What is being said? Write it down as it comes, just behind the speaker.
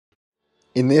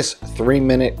In this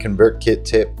 3-minute ConvertKit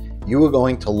tip, you are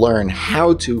going to learn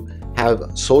how to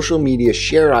have social media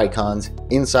share icons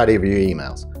inside of your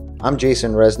emails. I'm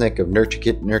Jason Resnick of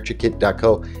NurtureKit,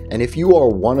 NurtureKit.co, and if you are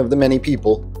one of the many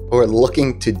people who are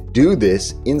looking to do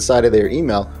this inside of their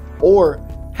email or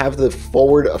have the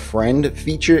forward a friend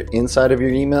feature inside of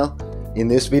your email, in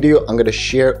this video I'm going to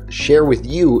share with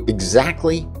you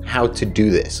exactly how to do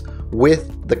this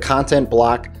with the content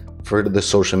block for the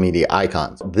social media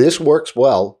icons. This works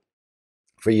well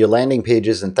for your landing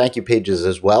pages and thank you pages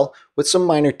as well, with some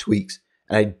minor tweaks.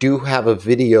 And I do have a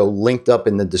video linked up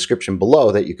in the description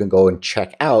below that you can go and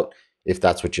check out if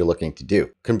that's what you're looking to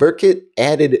do. ConvertKit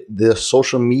added the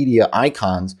social media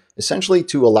icons essentially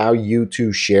to allow you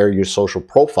to share your social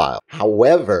profile.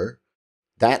 However,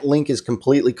 that link is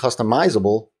completely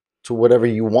customizable to whatever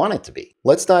you want it to be.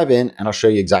 Let's dive in and I'll show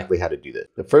you exactly how to do this.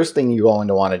 The first thing you're going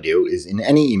to want to do is, in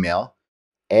any email,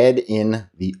 add in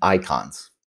the icons.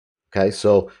 Okay,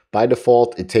 so by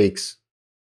default, it takes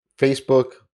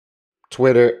Facebook,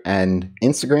 Twitter, and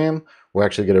Instagram. We're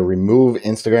actually going to remove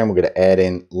Instagram. We're going to add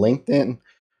in LinkedIn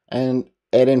and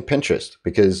add in Pinterest,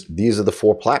 because these are the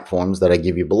 4 platforms that I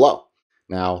give you below.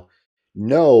 Now,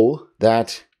 know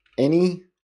that any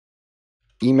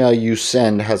email you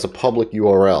send has a public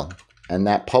URL, and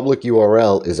that public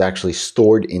URL is actually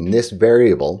stored in this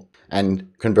variable,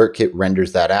 and ConvertKit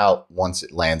renders that out once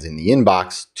it lands in the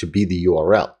inbox to be the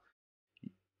URL.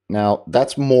 Now,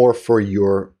 that's more for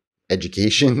your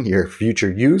education, your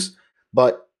future use,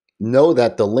 but know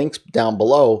that the links down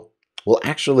below will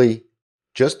actually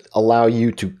just allow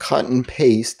you to cut and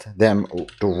paste them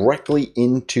directly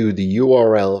into the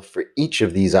URL for each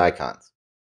of these icons.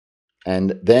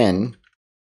 And then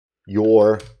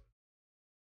your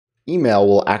email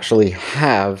will actually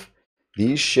have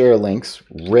these share links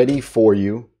ready for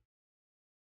you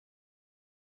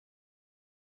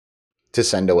to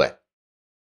send away.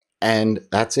 And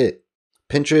that's it.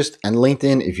 Pinterest and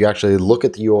LinkedIn, if you actually look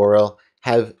at the URL,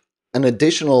 have an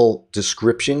additional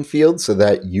description field so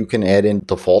that you can add in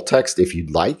default text if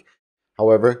you'd like.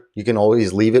 However, you can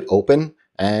always leave it open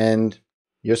and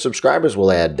your subscribers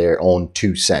will add their own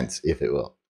 2 cents, if it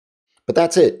will. But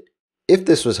that's it. If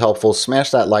this was helpful,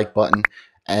 smash that like button.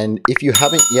 And if you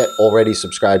haven't yet already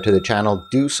subscribed to the channel,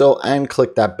 do so and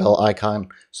click that bell icon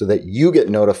so that you get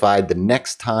notified the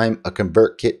next time a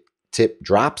ConvertKit tip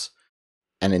drops.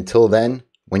 And until then,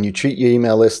 when you treat your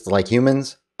email lists like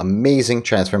humans, amazing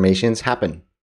transformations happen.